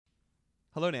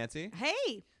Hello, Nancy.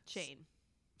 Hey, Shane.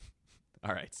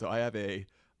 All right, so I have a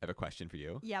question for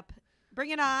you. Yep. Bring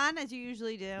it on, as you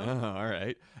usually do. All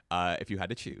right. If you had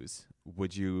to choose,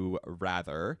 would you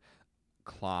rather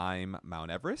climb Mount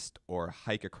Everest or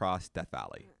hike across Death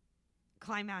Valley?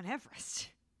 Climb Mount Everest.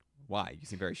 Why? You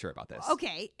seem very sure about this.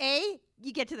 Okay.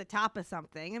 You get to the top of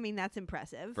something. I mean, that's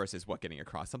impressive. Versus what, getting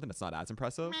across something that's not as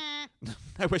impressive? Meh.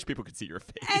 I wish people could see your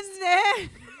face.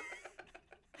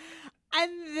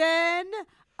 And then,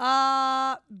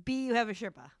 B, you have a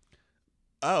Sherpa.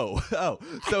 Oh.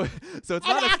 So it's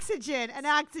not An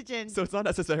oxygen. So it's not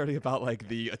necessarily about like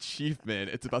the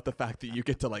achievement. It's about the fact that you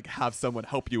get to like have someone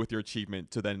help you with your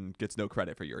achievement, so then gets no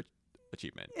credit for your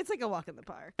achievement. It's like a walk in the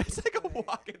park. It's like a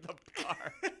walk in the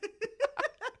park.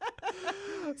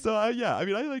 So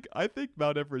I think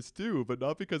Mount Everest too, but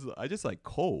not because I just like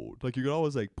cold. Like you can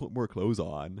always like put more clothes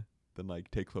on than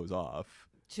like take clothes off.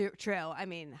 True. I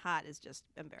mean, hot is just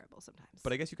unbearable sometimes.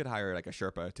 But I guess you could hire like a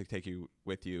Sherpa to take you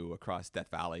with you across Death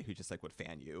Valley, who just like would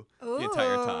fan you the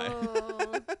entire time.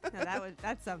 No,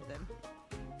 that's something.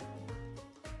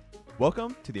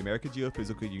 Welcome to the American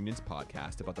Geophysical Union's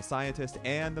podcast about the scientists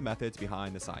and the methods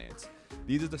behind the science.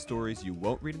 These are the stories you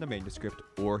won't read in a manuscript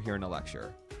or hear in a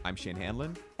lecture. I'm Shane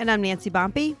Hanlon. And I'm Nancy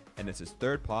Bompey. And this is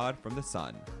Third Pod from the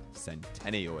Sun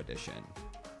Centennial Edition.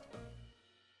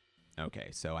 Okay,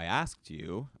 so I asked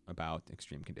you about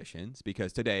extreme conditions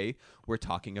because today we're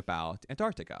talking about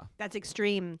Antarctica. That's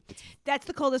extreme. That's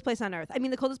the coldest place on Earth. I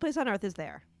mean, the coldest place on Earth is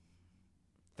there.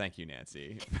 Thank you,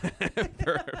 Nancy,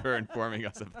 for informing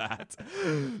us of that.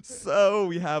 So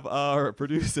we have our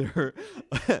producer,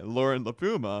 Lauren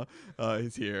LaPuma,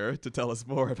 is here to tell us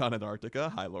more about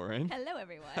Antarctica. Hi, Lauren. Hello,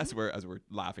 everyone. As we're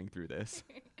laughing through this.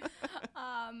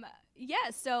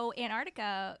 So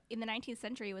Antarctica in the 19th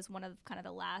century was one of kind of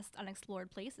the last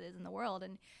unexplored places in the world,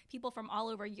 and people from all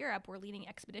over Europe were leading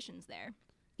expeditions there.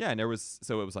 Yeah, and it was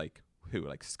like who?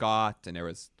 Like Scott, and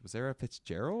was there a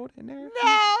Fitzgerald in there?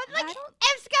 No, like F.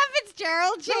 Scott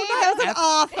Fitzgerald, Jane. That was an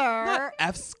author.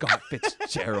 F. Scott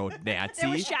Fitzgerald, Nancy. There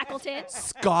was Shackleton.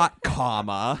 Scott,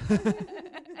 comma.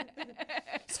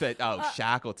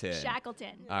 Shackleton.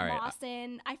 Shackleton. All right.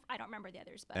 Lawson. I don't remember the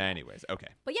others. But anyways, okay.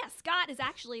 But yeah, Scott is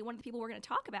actually one of the people we're going to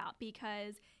talk about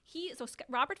because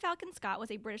Robert Falcon Scott was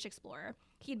a British explorer.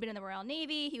 He'd been in the Royal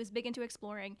Navy. He was big into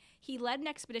exploring. He led an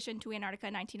expedition to Antarctica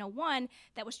in 1901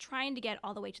 that was trying to get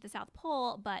all the way to the South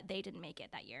Pole, but they didn't make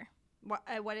it that year.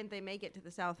 Why didn't they make it to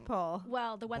the South Pole?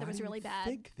 Well, the weather was really bad. I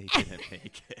think they didn't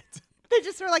make it. They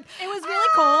just were like, it was really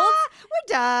cold.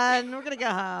 We're done. We're going to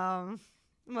go home.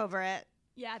 I'm over it.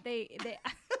 Yeah, they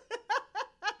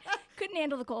couldn't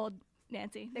handle the cold,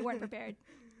 Nancy. They weren't prepared.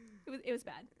 It was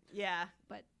bad. Yeah,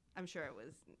 but I'm sure it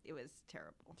was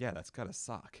terrible. Yeah, that's gotta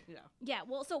suck. Yeah.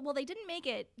 Well, they didn't make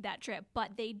it that trip,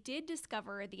 but they did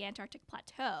discover the Antarctic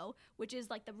Plateau, which is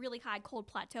like the really high cold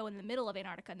plateau in the middle of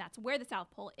Antarctica, and that's where the South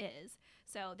Pole is.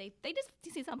 So they just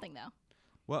see something though.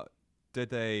 Well, did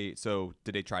they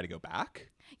try to go back?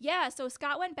 Yeah, so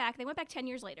Scott went back. They went back 10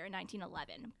 years later in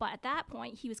 1911. But at that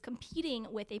point, he was competing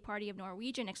with a party of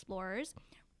Norwegian explorers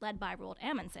led by Roald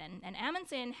Amundsen. And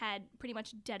Amundsen had pretty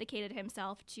much dedicated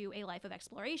himself to a life of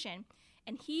exploration.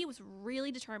 And he was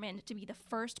really determined to be the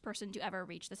first person to ever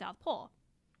reach the South Pole.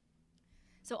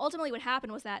 So ultimately what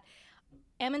happened was that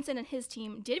Amundsen and his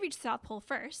team did reach the South Pole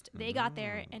first. They got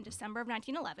there in December of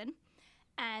 1911.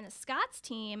 And Scott's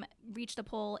team reached the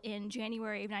pole in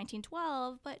January of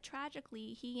 1912, but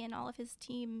tragically, he and all of his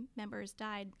team members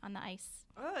died on the ice.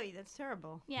 Oh, that's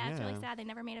terrible. Yeah, it's really sad. They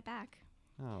never made it back.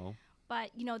 Oh.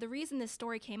 But, the reason this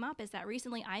story came up is that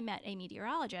recently I met a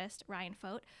meteorologist, Ryan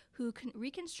Fogt, who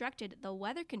reconstructed the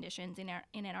weather conditions in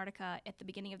Antarctica at the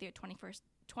beginning of the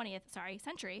 20th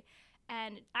century,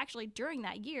 and actually during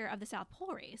that year of the South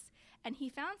Pole race. And he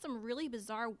found some really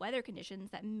bizarre weather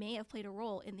conditions that may have played a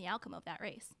role in the outcome of that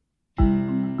race.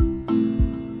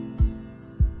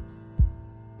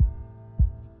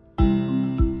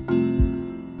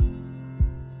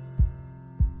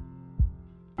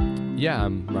 Yeah,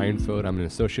 I'm Ryan Fogt. I'm an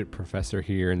associate professor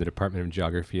here in the Department of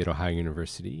Geography at Ohio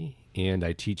University, and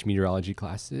I teach meteorology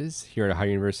classes here at Ohio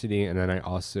University, and then I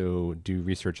also do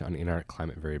research on Antarctic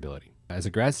climate variability. As a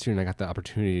grad student, I got the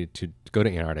opportunity to go to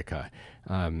Antarctica,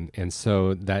 and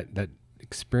so that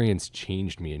experience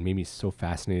changed me and made me so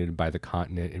fascinated by the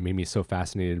continent and made me so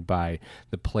fascinated by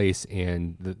the place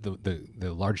and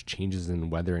the large changes in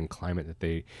weather and climate that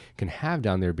they can have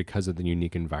down there because of the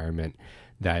unique environment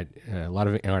that a lot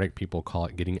of Antarctic people call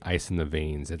it getting ice in the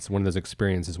veins. It's one of those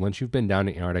experiences. Once you've been down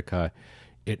to Antarctica,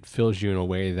 it fills you in a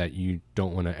way that you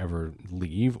don't want to ever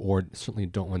leave, or certainly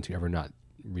don't want to ever not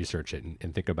research it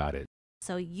and think about it.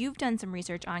 So you've done some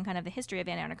research on kind of the history of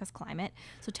Antarctica's climate.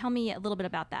 So tell me a little bit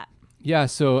about that. Yeah,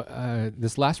 so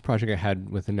this last project I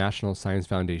had with the National Science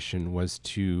Foundation was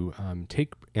to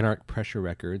take Antarctic pressure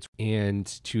records and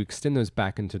to extend those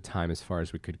back into time as far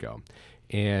as we could go.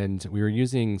 And we were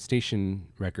using station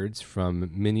records from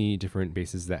many different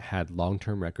bases that had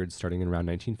long-term records starting in around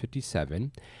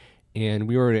 1957. And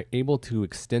we were able to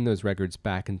extend those records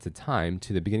back into time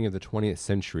to the beginning of the 20th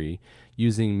century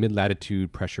using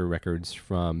mid-latitude pressure records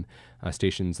from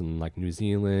stations in like New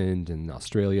Zealand and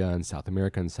Australia and South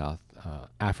America and South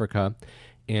Africa,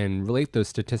 and relate those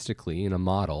statistically in a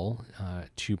model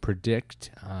to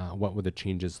predict what were the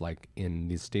changes like in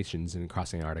these stations in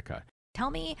across Antarctica. Tell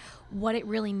me what it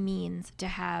really means to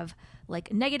have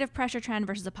like negative pressure trend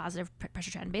versus a positive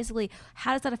pressure trend. Basically,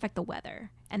 how does that affect the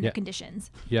weather and the conditions?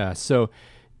 Yeah, so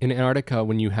in Antarctica,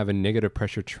 when you have a negative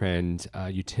pressure trend,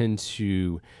 you tend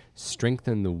to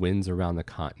strengthen the winds around the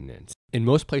continent. In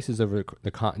most places over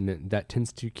the continent, that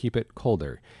tends to keep it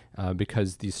colder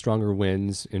because these stronger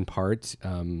winds, in part,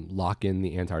 lock in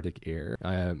the Antarctic air.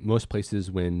 Most places,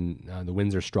 when the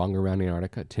winds are stronger around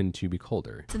Antarctica, tend to be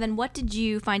colder. So then what did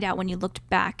you find out when you looked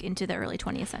back into the early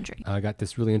 20th century? I got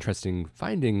this really interesting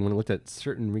finding when I looked at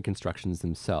certain reconstructions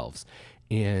themselves.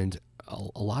 And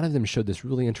a lot of them showed this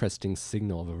really interesting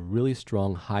signal of a really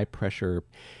strong high pressure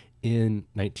in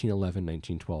 1911,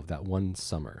 1912, that one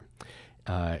summer.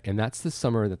 And that's the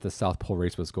summer that the South Pole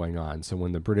race was going on. So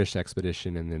when the British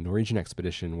expedition and the Norwegian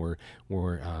expedition were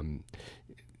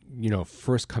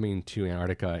first coming to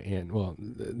Antarctica, and well,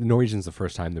 the Norwegians the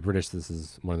first time, the British, this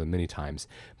is one of the many times,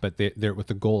 but they're with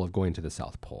the goal of going to the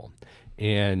South Pole.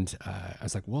 And I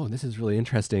was like, whoa, this is really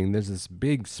interesting. There's this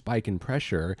big spike in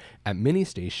pressure at many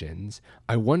stations.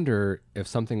 I wonder if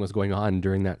something was going on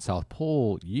during that South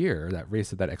Pole year, that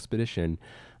race of that expedition,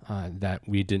 that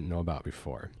we didn't know about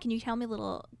before. Can you tell me a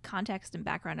little context and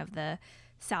background of the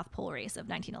South Pole race of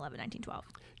 1911, 1912?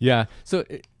 Yeah, so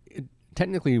it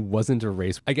technically wasn't a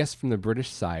race. I guess from the British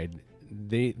side,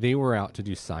 they were out to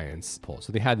do science pole.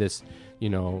 So they had this,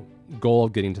 goal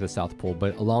of getting to the South Pole,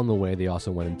 but along the way, they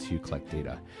also wanted to collect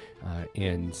data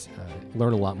and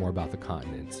learn a lot more about the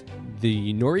continent.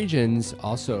 The Norwegians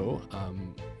also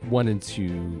wanted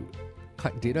to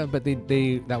collect data, but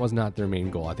that was not their main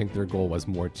goal. I think their goal was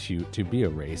more to be a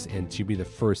race and to be the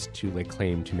first to lay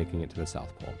claim to making it to the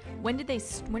South Pole. When did they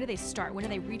start? When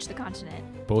did they reach the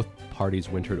continent? Both parties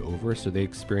wintered over, so they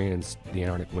experienced the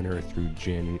Antarctic winter through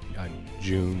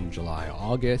June, July,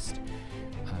 August.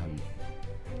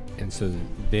 And so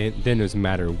then it was a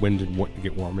matter of when did it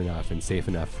get warm enough and safe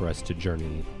enough for us to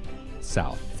journey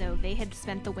south. So they had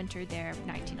spent the winter there of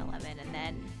 1911, and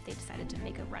then they decided to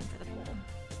make a run for the pole.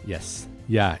 Yes.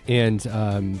 Yeah.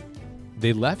 And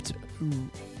they left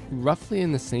roughly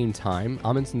in the same time.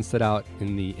 Amundsen set out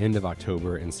in the end of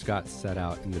October and Scott set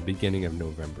out in the beginning of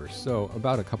November, so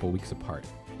about a couple weeks apart.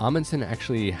 Amundsen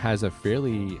actually has a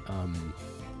fairly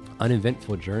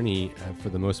uneventful journey for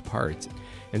the most part.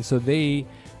 And so they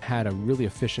had a really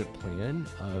efficient plan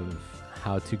of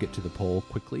how to get to the pole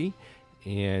quickly.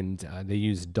 And they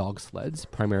used dog sleds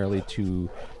primarily to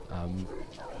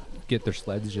get their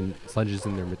sledges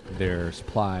and their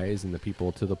supplies and the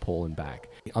people to the pole and back.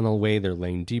 On the way, they're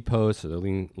laying depots, so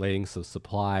they're laying some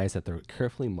supplies that they're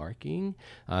carefully marking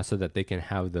so that they can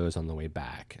have those on the way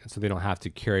back. So they don't have to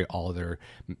carry all their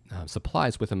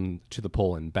supplies with them to the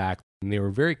pole and back. And they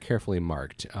were very carefully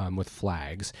marked with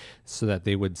flags so that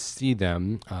they would see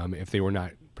them if they were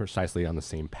not precisely on the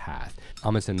same path.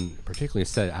 Amundsen particularly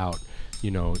set out,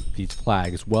 these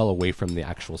flags well away from the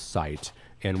actual site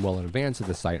and well in advance of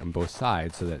the site on both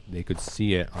sides so that they could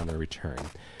see it on their return.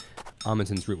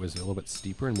 Amundsen's route was a little bit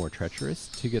steeper and more treacherous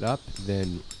to get up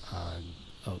than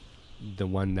the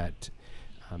one that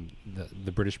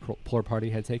the British Polar Party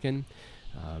had taken.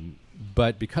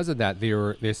 But because of that,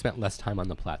 they spent less time on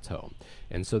the plateau.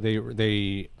 And so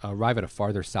they arrive at a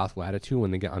farther south latitude when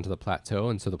they get onto the plateau.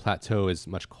 And so the plateau is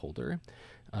much colder.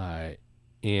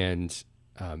 Then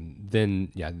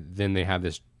they have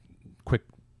this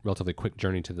relatively quick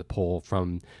journey to the pole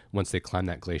from once they climb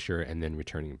that glacier and then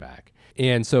returning back.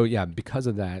 And so, because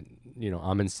of that,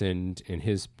 Amundsen and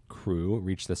his crew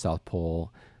reached the South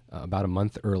Pole about a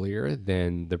month earlier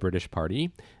than the British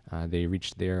party. They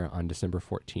reached there on December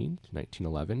 14th,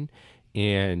 1911,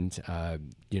 and,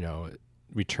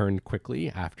 returned quickly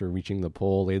after reaching the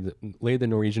pole, laid the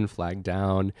Norwegian flag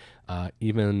down,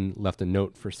 even left a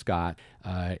note for Scott.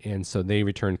 And so they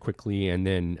returned quickly and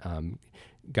then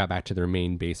got back to their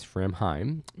main base,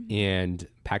 Framheim. And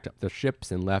packed up their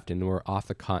ships and left, and were off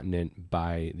the continent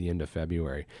by the end of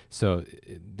February. So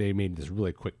they made this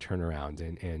really quick turnaround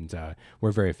and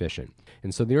were very efficient.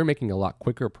 And so they were making a lot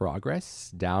quicker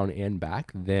progress down and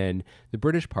back than the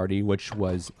British party, which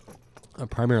was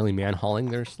primarily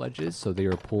man-hauling their sledges, so they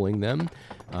were pulling them.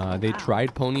 They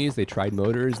tried ponies, they tried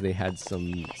motors, they had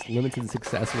some limited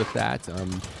success with that.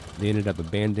 They ended up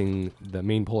abandoning, the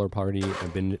main polar party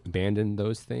abandoned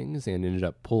those things and ended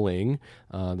up pulling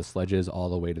the sledges all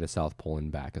the way to the South Pole and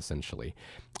back, essentially.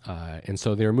 And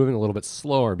so they were moving a little bit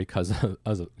slower because of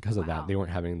that. They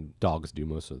weren't having dogs do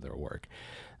most of their work.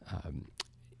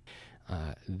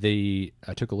 They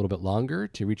took a little bit longer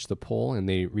to reach the pole, and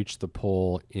they reached the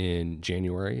pole in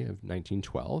January of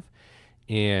 1912,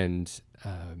 and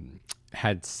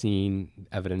had seen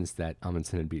evidence that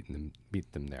Amundsen had beat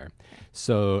them there.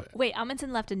 So wait,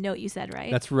 Amundsen left a note, you said,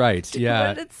 right? that's right. Yeah.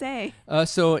 What did it say?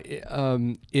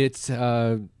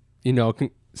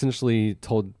 It essentially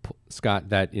told Scott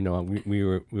that we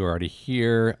were already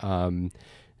here,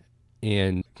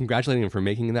 and congratulating him for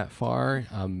making it that far.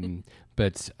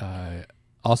 But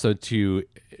also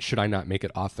should I not make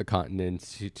it off the continent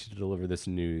to deliver this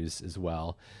news as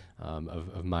well,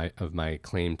 of my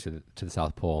claim to the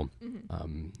South Pole.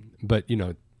 Mm-hmm. But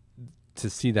to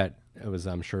see that, it was,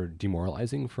 I'm sure,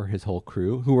 demoralizing for his whole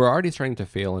crew, who were already starting to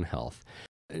fail in health.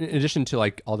 In addition to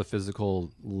like all the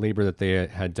physical labor that they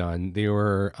had done, they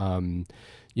were,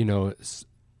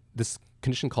 this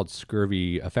condition called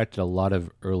scurvy affected a lot of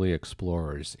early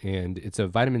explorers, and it's a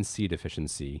vitamin C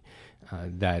deficiency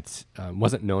that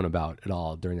wasn't known about at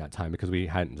all during that time, because we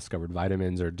hadn't discovered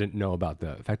vitamins or didn't know about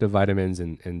the effect of vitamins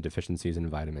and deficiencies in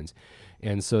vitamins.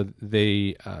 And so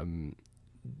they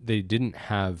didn't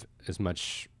have as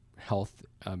much health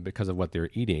because of what they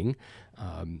were eating.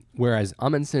 Whereas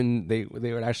Amundsen, they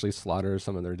would actually slaughter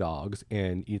some of their dogs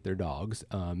and eat their dogs,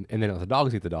 and then let the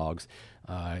dogs eat the dogs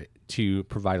to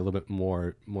provide a little bit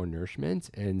more nourishment.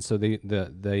 And so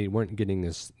they weren't getting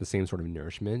the same sort of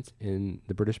nourishment in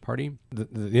the British party.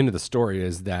 The end of the story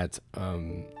is that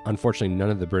unfortunately none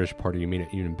of the British party made it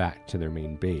even back to their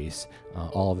main base.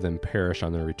 All of them perished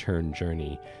on their return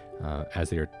journey as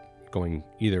they were going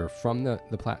either from the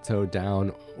plateau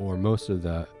down, or most of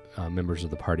the members of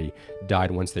the party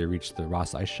died once they reached the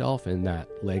Ross Ice Shelf and that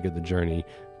leg of the journey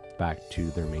back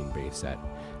to their main base at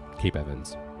Cape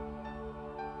Evans.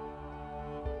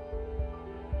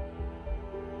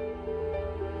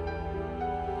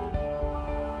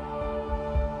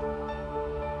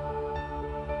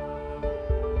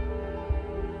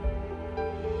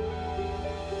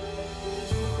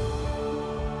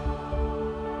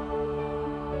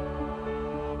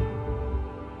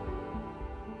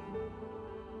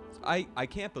 I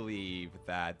can't believe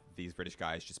that these British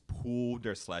guys just pulled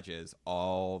their sledges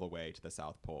all the way to the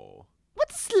South Pole.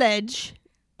 What's sledge?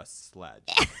 A sledge.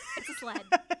 It's a sled.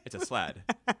 It's a sled.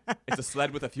 It's a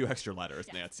sled with a few extra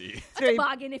letters, Nancy. A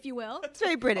toboggan, if you will. It's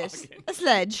very British. Toboggan. A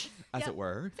sledge. As Yep. it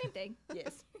were. Same thing.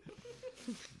 Yes.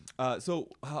 So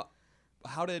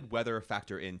how did weather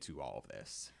factor into all of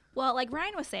this? Well, like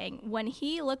Ryan was saying, when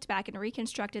he looked back and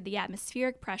reconstructed the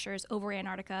atmospheric pressures over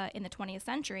Antarctica in the 20th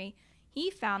century, he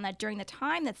found that during the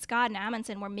time that Scott and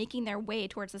Amundsen were making their way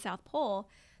towards the South Pole,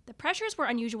 the pressures were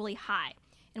unusually high.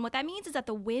 And what that means is that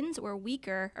the winds were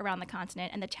weaker around the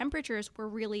continent and the temperatures were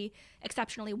really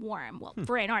exceptionally warm. Well,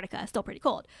 for Antarctica, still pretty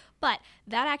cold. But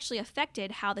that actually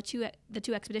affected how the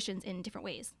two expeditions in different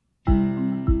ways.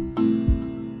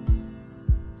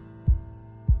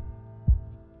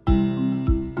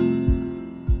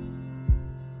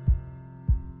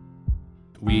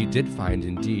 We did find,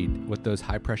 indeed, with those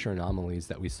high-pressure anomalies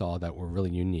that we saw that were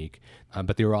really unique,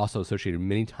 but they were also associated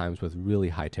many times with really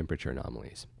high-temperature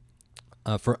anomalies.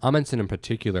 For Amundsen in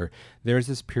particular, there's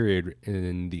this period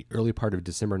in the early part of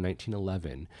December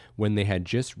 1911 when they had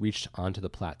just reached onto the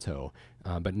plateau,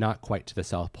 but not quite to the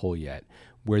South Pole yet,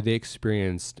 where they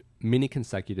experienced many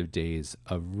consecutive days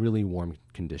of really warm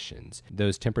conditions.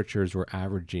 Those temperatures were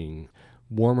averaging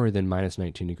warmer than minus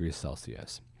 19 degrees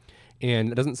Celsius.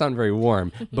 And it doesn't sound very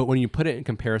warm, but when you put it in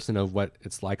comparison of what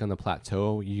it's like on the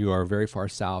plateau, you are very far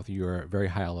south, you are at very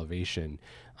high elevation.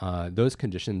 Those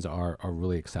conditions are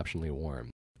really exceptionally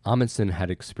warm. Amundsen had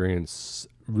experienced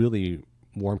really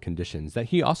warm conditions that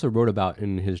he also wrote about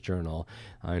in his journal,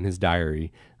 in his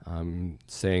diary,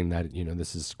 saying that,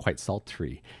 this is quite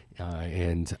sultry.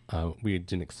 And we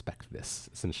didn't expect this,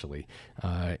 essentially.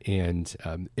 And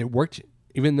it worked,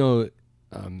 even though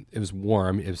it was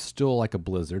warm, it was still like a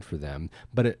blizzard for them,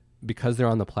 but because they're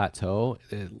on the plateau,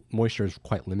 moisture is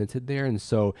quite limited there, and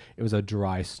so it was a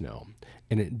dry snow,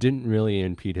 and it didn't really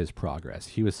impede his progress.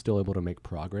 He was still able to make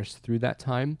progress through that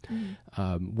time,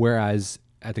 whereas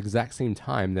at the exact same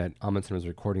time that Amundsen was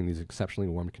recording these exceptionally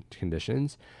warm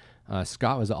conditions,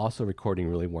 Scott was also recording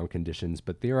really warm conditions,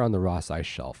 but they were on the Ross Ice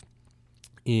Shelf.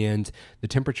 And the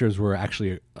temperatures were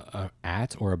actually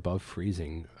at or above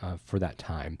freezing for that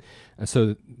time.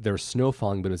 So there was snow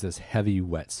falling, but it was this heavy,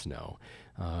 wet snow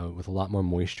with a lot more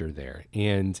moisture there.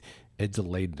 And it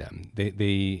delayed them.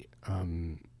 They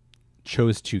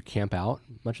chose to camp out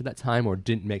much of that time or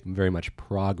didn't make very much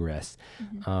progress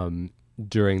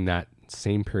during that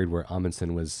same period where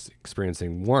Amundsen was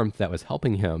experiencing warmth that was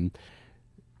helping him.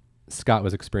 Scott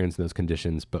was experiencing those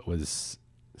conditions, but was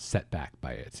set back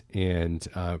by it. And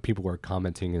people were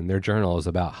commenting in their journals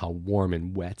about how warm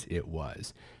and wet it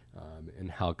was,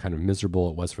 and how kind of miserable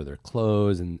it was for their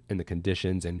clothes and the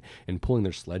conditions, and pulling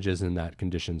their sledges in that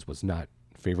conditions was not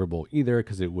favorable either,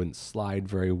 because it wouldn't slide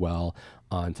very well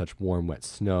on such warm, wet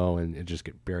snow, and it just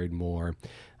get buried more.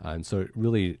 And so it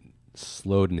really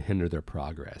slowed and hindered their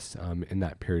progress in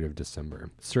that period of December.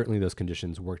 Certainly those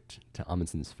conditions worked to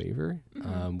Amundsen's favor,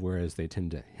 whereas they tend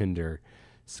to hinder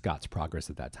Scott's progress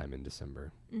at that time in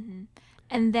December.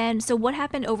 And then, so what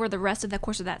happened over the rest of the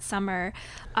course of that summer?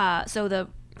 So the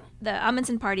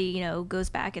Amundsen party, goes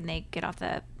back and they get off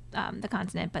the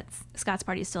continent, but Scott's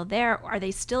party is still there. Are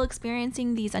they still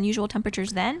experiencing these unusual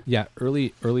temperatures then? Yeah, early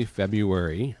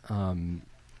February,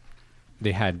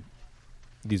 they had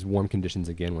these warm conditions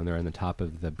again when they're on the top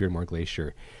of the Beardmore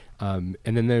Glacier. And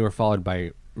then they were followed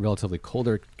by relatively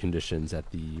colder conditions at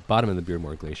the bottom of the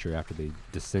Beardmore Glacier after they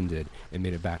descended and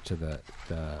made it back to the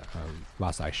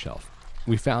Ross Ice Shelf.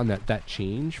 We found that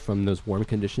change from those warm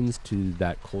conditions to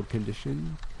that cold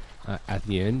condition at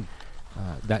the end,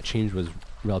 that change was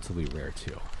relatively rare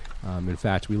too. In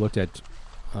fact, we looked at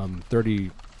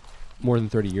more than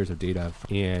 30 years of data,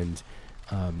 and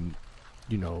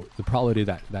the probability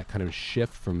that kind of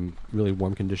shift from really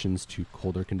warm conditions to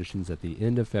colder conditions at the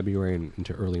end of February and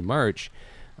into early March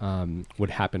would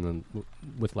happen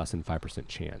with less than 5%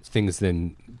 chance. Things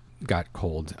then got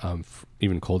cold,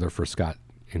 even colder for Scott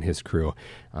and his crew,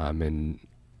 and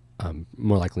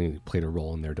more likely played a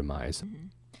role in their demise.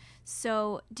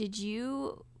 So did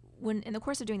you, when in the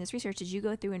course of doing this research, did you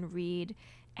go through and read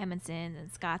Amundsen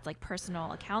and Scott's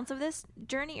personal accounts of this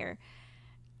journey,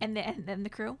 and then the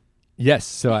crew? Yes,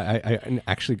 so I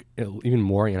actually even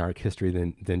more Antarctic history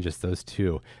than just those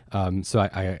two. So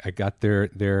I got their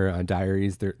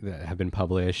diaries that have been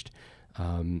published,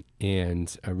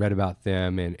 and I read about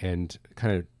them and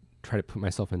kind of try to put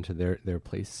myself into their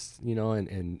place,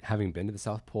 and having been to the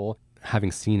South Pole,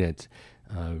 having seen it,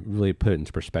 really put it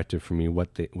into perspective for me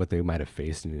what they might have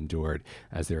faced and endured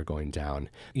as they were going down.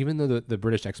 Even though the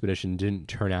British expedition didn't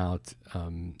turn out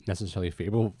necessarily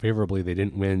favorably, they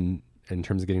didn't win in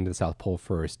terms of getting to the South Pole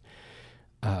first.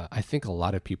 I think a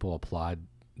lot of people applaud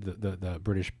the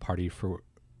British party for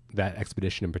that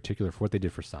expedition in particular, for what they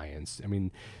did for science. I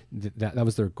mean, that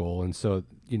was their goal. And so,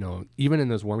 even in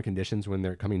those warm conditions when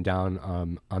they're coming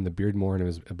down on the Beardmore and it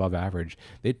was above average,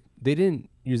 they didn't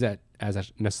use that as a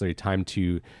necessary time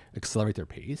to accelerate their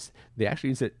pace. They actually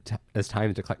used it as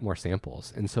time to collect more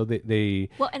samples. And so they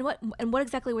and what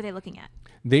exactly were they looking at?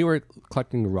 They were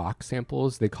collecting rock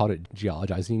samples. They called it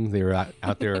geologizing. They were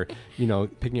out there,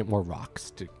 picking up more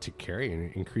rocks to carry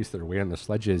and increase their weight on the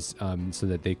sledges, so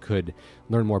that they could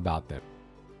learn more about them.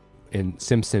 And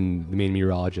Simpson, the main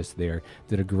meteorologist there,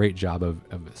 did a great job of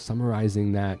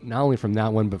summarizing that, not only from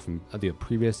that one, but from the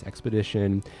previous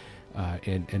expedition,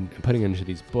 and putting it into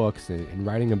these books and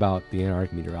writing about the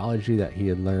Antarctic meteorology that he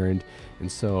had learned.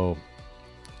 And so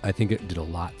I think it did a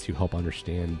lot to help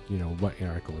understand, what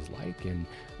Antarctica was like and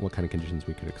what kind of conditions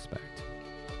we could expect.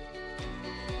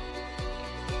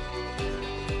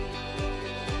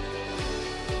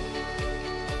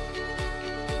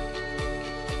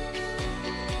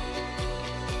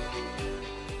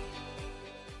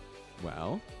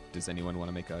 Well, does anyone want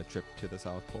to make a trip to the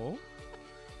South Pole?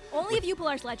 Only if you pull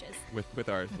our sledges. With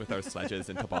our sledges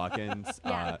and toboggans.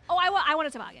 Yeah. I want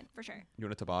a toboggan for sure. You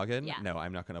want a toboggan? Yeah. No,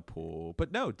 I'm not gonna pull.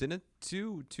 But no, didn't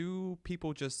two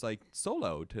people just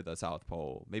solo to the South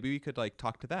Pole? Maybe we could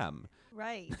talk to them.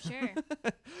 Right. Sure.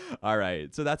 All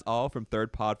right. So that's all from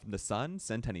Third Pod from the Sun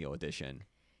Centennial Edition.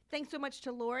 Thanks so much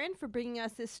to Lauren for bringing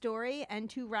us this story, and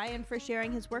to Ryan for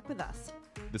sharing his work with us.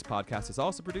 This podcast is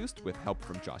also produced with help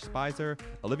from Josh Spicer,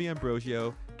 Olivia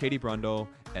Ambrosio, Katie Brundle,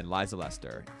 and Liza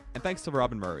Lester. And thanks to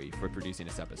Robin Murray for producing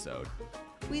this episode.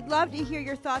 We'd love to hear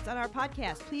your thoughts on our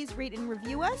podcast. Please rate and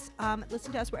review us.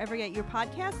 Listen to us wherever you get your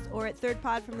podcasts, or at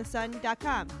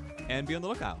thirdpodfromthesun.com. And be on the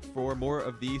lookout for more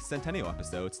of these Centennial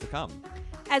episodes to come.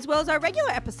 As well as our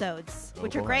regular episodes,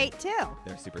 which are great too.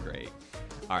 They're super great.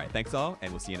 All right, thanks all,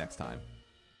 and we'll see you next time.